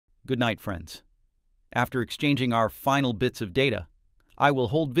Good night, friends. After exchanging our final bits of data, I will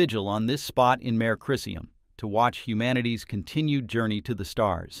hold vigil on this spot in Mare Crisium to watch humanity's continued journey to the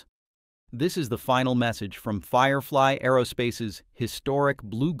stars. This is the final message from Firefly Aerospace's historic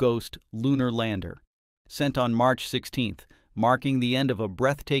Blue Ghost lunar lander, sent on March 16th, marking the end of a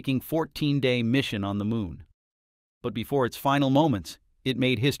breathtaking 14-day mission on the Moon. But before its final moments, it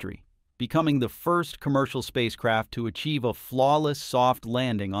made history, becoming the first commercial spacecraft to achieve a flawless soft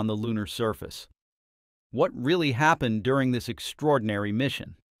landing on the lunar surface. What really happened during this extraordinary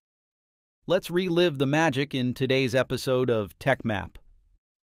mission? Let's relive the magic in today's episode of Techmap.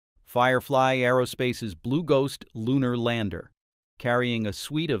 Firefly Aerospace's Blue Ghost lunar lander, carrying a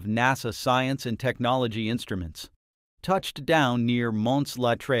suite of NASA science and technology instruments, touched down near Mons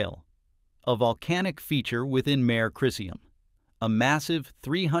La Trail, a volcanic feature within Mare Crisium, a massive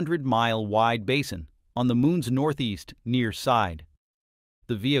 300-mile-wide basin on the Moon's northeast near side.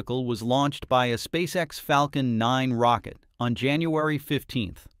 The vehicle was launched by a SpaceX Falcon 9 rocket on January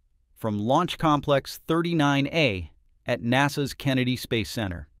 15th from Launch Complex 39A at NASA's Kennedy Space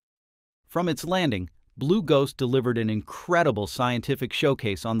Center. From its landing, Blue Ghost delivered an incredible scientific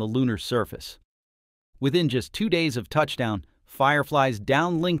showcase on the lunar surface. Within just 2 days of touchdown, Firefly's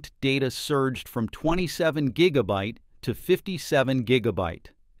downlinked data surged from 27 GB to 57 GB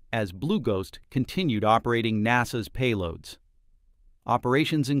as Blue Ghost continued operating NASA's payloads.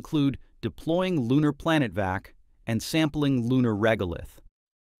 Operations include deploying lunar planet vac and sampling lunar regolith.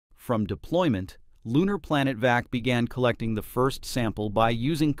 From deployment, lunar planet vac began collecting the first sample by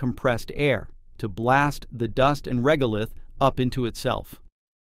using compressed air to blast the dust and regolith up into itself.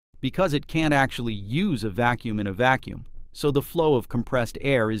 Because it can't actually use a vacuum in a vacuum, so the flow of compressed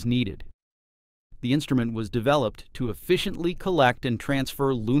air is needed. The instrument was developed to efficiently collect and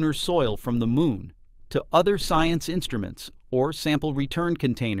transfer lunar soil from the Moon to other science instruments or sample return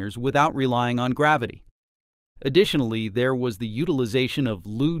containers without relying on gravity. Additionally, there was the utilization of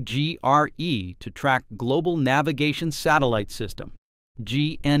LUGRE to track Global Navigation Satellite System,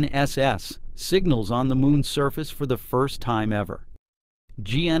 GNSS, signals on the Moon's surface for the first time ever.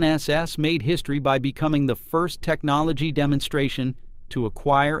 GNSS made history by becoming the first technology demonstration to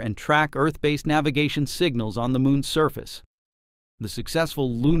acquire and track Earth-based navigation signals on the Moon's surface. The successful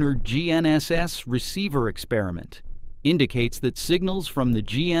lunar GNSS receiver experiment indicates that signals from the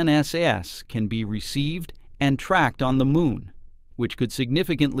GNSS can be received and tracked on the Moon, which could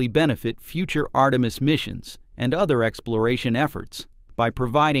significantly benefit future Artemis missions and other exploration efforts by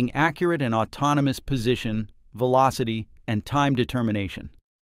providing accurate and autonomous position, velocity, and time determination.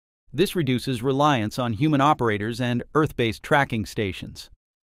 This reduces reliance on human operators and Earth-based tracking stations.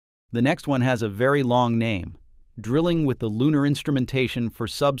 The next one has a very long name: Drilling with the Lunar Instrumentation for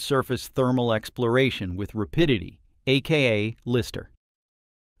Subsurface Thermal Exploration with Rapidity, aka LISTER.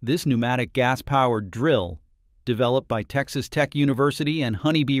 This pneumatic gas-powered drill, developed by Texas Tech University and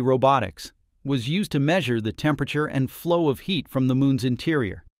Honeybee Robotics, was used to measure the temperature and flow of heat from the Moon's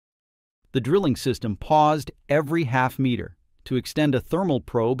interior. The drilling system paused every half meter to extend a thermal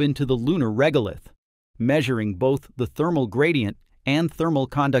probe into the lunar regolith, measuring both the thermal gradient and thermal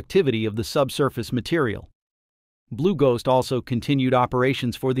conductivity of the subsurface material. Blue Ghost also continued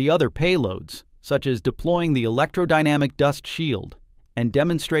operations for the other payloads, such as deploying the electrodynamic dust shield and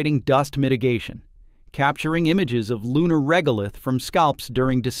demonstrating dust mitigation, capturing images of lunar regolith from scalps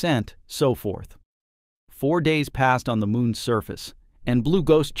during descent, so forth. 4 days passed on the Moon's surface, and Blue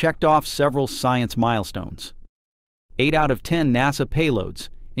Ghost checked off several science milestones. 8 out of 10 NASA payloads,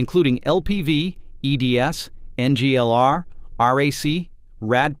 including LPV, EDS, NGLR, RAC,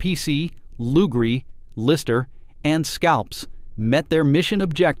 RADPC, LUGRE, LISTER, and SCALPS, met their mission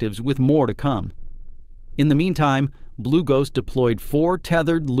objectives with more to come. In the meantime, Blue Ghost deployed 4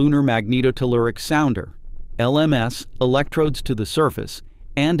 tethered lunar magnetotelluric sounder, LMS, electrodes to the surface,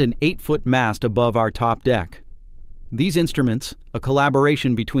 and an 8-foot mast above our top deck. These instruments, a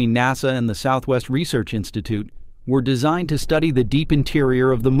collaboration between NASA and the Southwest Research Institute, were designed to study the deep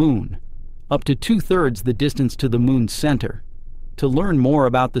interior of the Moon, up to 2/3 the distance to the Moon's center, to learn more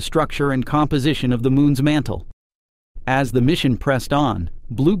about the structure and composition of the Moon's mantle. As the mission pressed on,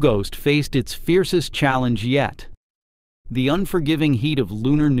 Blue Ghost faced its fiercest challenge yet: the unforgiving heat of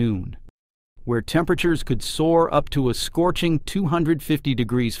lunar noon, where temperatures could soar up to a scorching 250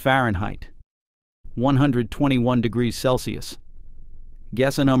 degrees Fahrenheit, 121 degrees Celsius.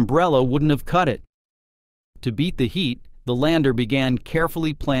 Guess an umbrella wouldn't have cut it. To beat the heat, the lander began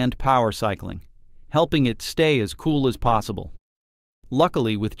carefully planned power cycling, helping it stay as cool as possible.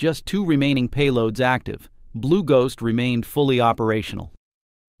 Luckily, with just 2 remaining payloads active, Blue Ghost remained fully operational.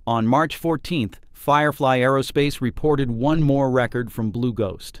 On March 14th, Firefly Aerospace reported one more record from Blue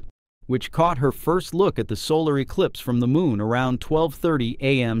Ghost. which caught her first look at the solar eclipse from the moon around 12:30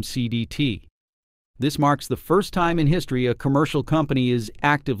 a.m. CDT. This marks the first time in history a commercial company is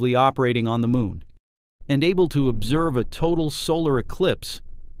actively operating on the moon and able to observe a total solar eclipse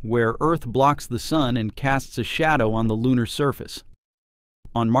where Earth blocks the sun and casts a shadow on the lunar surface.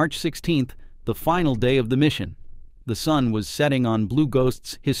 On March 16th, the final day of the mission, the sun was setting on Blue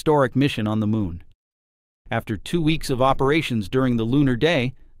Ghost's historic mission on the moon. After 2 weeks of operations during the lunar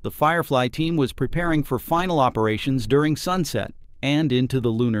day, the Firefly team was preparing for final operations during sunset and into the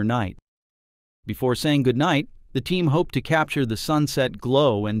lunar night. Before saying goodnight, the team hoped to capture the sunset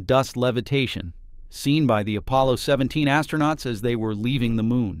glow and dust levitation seen by the Apollo 17 astronauts as they were leaving the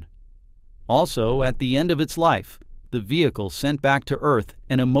moon. Also, at the end of its life, the vehicle sent back to Earth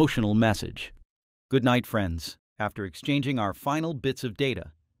an emotional message. Good night, friends. After exchanging our final bits of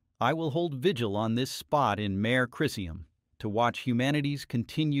data, I will hold vigil on this spot in Mare Crisium to watch humanity's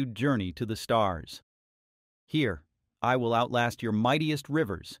continued journey to the stars. Here, I will outlast your mightiest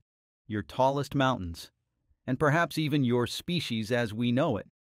rivers, your tallest mountains, and perhaps even your species as we know it.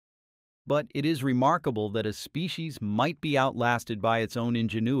 But it is remarkable that a species might be outlasted by its own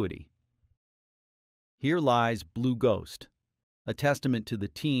ingenuity. Here lies Blue Ghost, a testament to the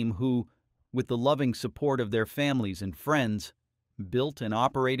team who, with the loving support of their families and friends, built and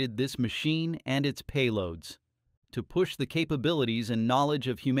operated this machine and its payloads to push the capabilities and knowledge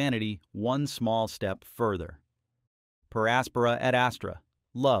of humanity one small step further. Per aspera et astra,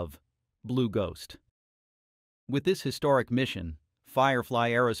 love, Blue Ghost. With this historic mission,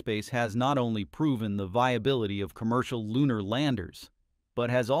 Firefly Aerospace has not only proven the viability of commercial lunar landers, but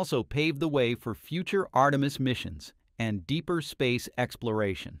has also paved the way for future Artemis missions and deeper space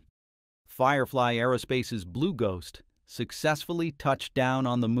exploration. Firefly Aerospace's Blue Ghost successfully touched down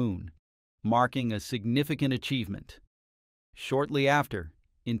on the moon, marking a significant achievement. Shortly after,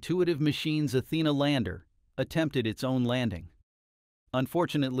 Intuitive Machines' Athena lander attempted its own landing.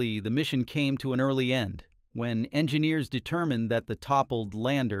 Unfortunately, the mission came to an early end when engineers determined that the toppled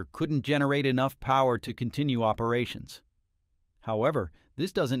lander couldn't generate enough power to continue operations. However,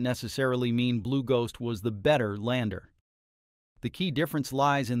 this doesn't necessarily mean Blue Ghost was the better lander. The key difference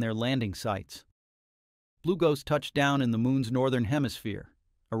lies in their landing sites. Blue Ghost touched down in the moon's northern hemisphere,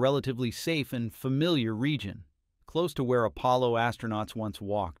 a relatively safe and familiar region, close to where Apollo astronauts once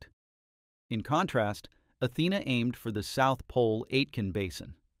walked. In contrast, Athena aimed for the South Pole Aitken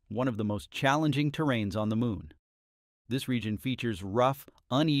Basin, one of the most challenging terrains on the moon. This region features rough,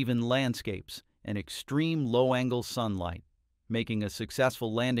 uneven landscapes and extreme low-angle sunlight, making a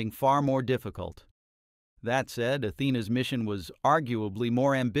successful landing far more difficult. That said, Athena's mission was arguably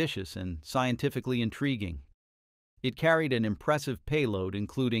more ambitious and scientifically intriguing. It carried an impressive payload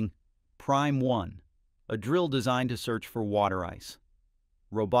including Prime 1, a drill designed to search for water ice,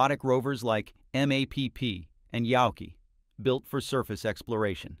 robotic rovers like MAPP and Yauki, built for surface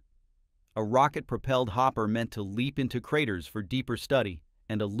exploration, a rocket-propelled hopper meant to leap into craters for deeper study,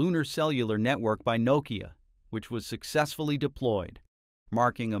 and a lunar cellular network by Nokia, which was successfully deployed,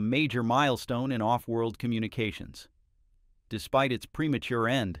 marking a major milestone in off-world communications. Despite its premature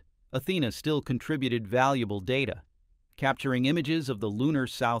end, Athena still contributed valuable data, capturing images of the lunar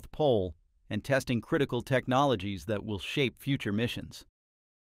South Pole and testing critical technologies that will shape future missions.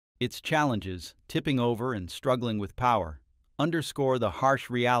 Its challenges, tipping over and struggling with power, underscore the harsh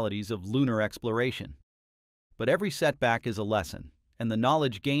realities of lunar exploration. But every setback is a lesson, and the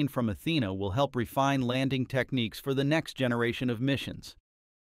knowledge gained from Athena will help refine landing techniques for the next generation of missions.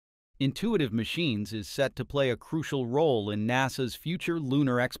 Intuitive Machines is set to play a crucial role in NASA's future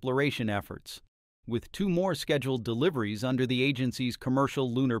lunar exploration efforts, with 2 more scheduled deliveries under the agency's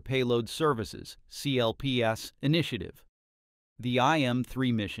Commercial Lunar Payload Services (CLPS) initiative. The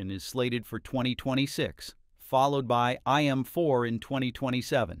IM-3 mission is slated for 2026, followed by IM-4 in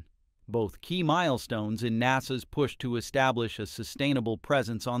 2027, both key milestones in NASA's push to establish a sustainable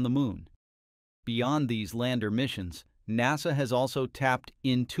presence on the moon. Beyond these lander missions, NASA has also tapped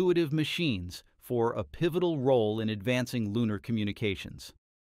Intuitive Machines for a pivotal role in advancing lunar communications.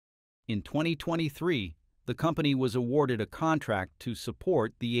 In 2023, the company was awarded a contract to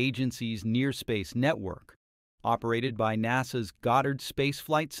support the agency's near-space network, operated by NASA's Goddard Space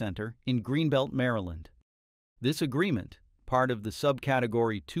Flight Center in Greenbelt, Maryland. This agreement, part of the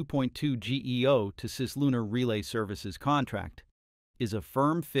subcategory 2.2 GEO to Cislunar Relay Services contract, is a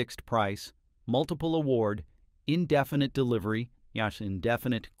firm fixed-price, multiple award, indefinite delivery,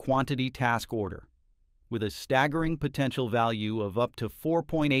 indefinite quantity task order, with a staggering potential value of up to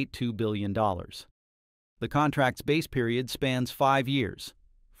 $4.82 billion. The contract's base period spans 5 years,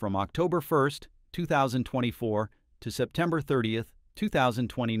 from October 1st, 2024 to September 30th,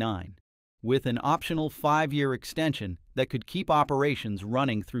 2029, with an optional 5-year extension that could keep operations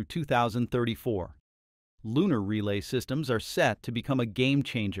running through 2034. Lunar relay systems are set to become a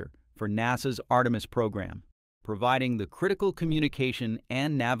game-changer for NASA's Artemis program, providing the critical communication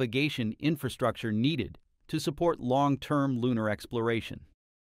and navigation infrastructure needed to support long-term lunar exploration.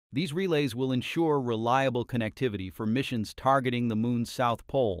 These relays will ensure reliable connectivity for missions targeting the Moon's south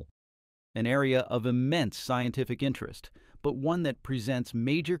pole, an area of immense scientific interest, but one that presents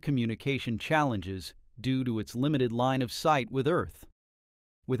major communication challenges due to its limited line of sight with Earth.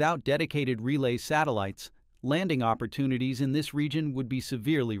 Without dedicated relay satellites, landing opportunities in this region would be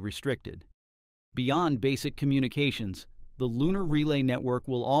severely restricted. Beyond basic communications, the Lunar Relay Network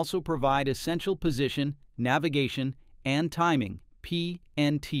will also provide essential position, navigation, and timing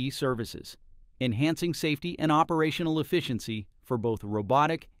 (PNT) services, enhancing safety and operational efficiency for both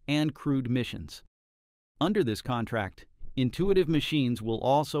robotic and crewed missions. Under this contract, Intuitive Machines will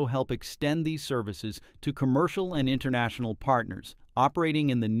also help extend these services to commercial and international partners operating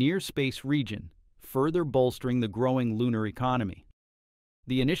in the near-space region, further bolstering the growing lunar economy.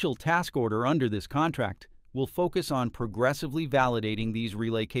 The initial task order under this contract will focus on progressively validating these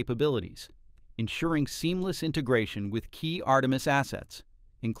relay capabilities, ensuring seamless integration with key Artemis assets,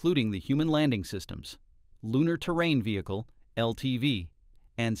 including the Human Landing Systems, Lunar Terrain Vehicle (LTV),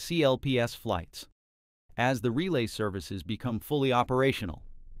 and CLPS flights. As the relay services become fully operational,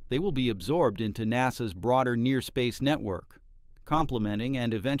 they will be absorbed into NASA's broader near-space network, complementing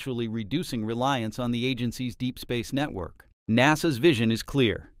and eventually reducing reliance on the agency's deep space network. NASA's vision is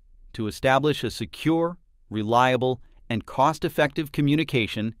clear: to establish a secure, reliable, and cost-effective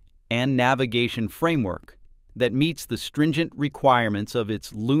communication and navigation framework that meets the stringent requirements of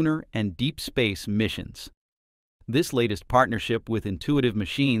its lunar and deep space missions. This latest partnership with Intuitive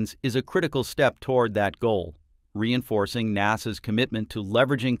Machines is a critical step toward that goal, reinforcing NASA's commitment to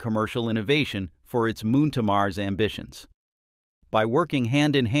leveraging commercial innovation for its Moon-to-Mars ambitions. By working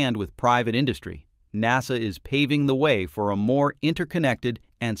hand-in-hand with private industry, NASA is paving the way for a more interconnected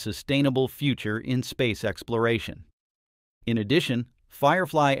and sustainable future in space exploration. In addition,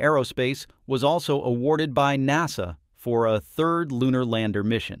 Firefly Aerospace was also awarded by NASA for a third lunar lander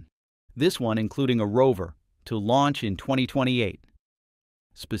mission, this one including a rover, to launch in 2028.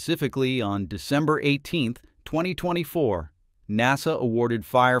 Specifically, on December 18, 2024, NASA awarded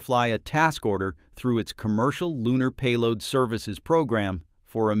Firefly a task order through its Commercial Lunar Payload Services program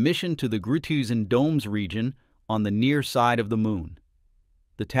for a mission to the Grutuzen Domes region on the near side of the Moon.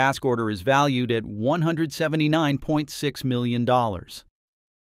 The task order is valued at $179.6 million.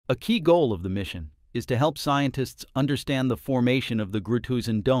 A key goal of the mission is to help scientists understand the formation of the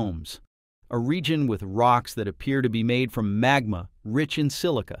Grutuzen Domes, a region with rocks that appear to be made from magma rich in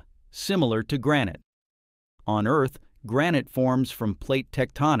silica, similar to granite. On Earth, granite forms from plate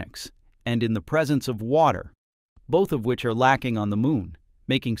tectonics and in the presence of water, both of which are lacking on the Moon,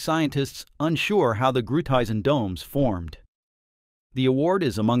 making scientists unsure how the Grutuzen Domes formed. The award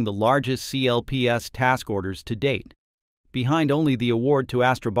is among the largest CLPS task orders to date, behind only the award to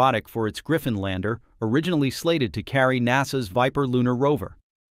Astrobotic for its Griffin lander, originally slated to carry NASA's Viper lunar rover.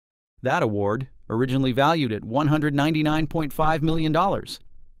 That award, originally valued at $199.5 million,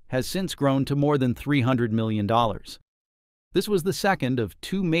 has since grown to more than $300 million. This was the second of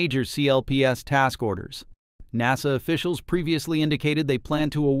two major CLPS task orders. NASA officials previously indicated they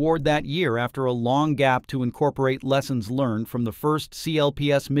planned to award that year after a long gap to incorporate lessons learned from the first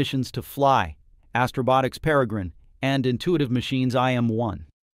CLPS missions to Fly, Astrobotic's Peregrine, and Intuitive Machines' IM-1.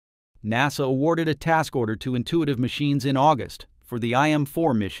 NASA awarded a task order to Intuitive Machines in August for the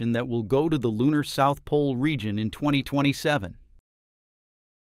IM-4 mission that will go to the lunar South Pole region in 2027.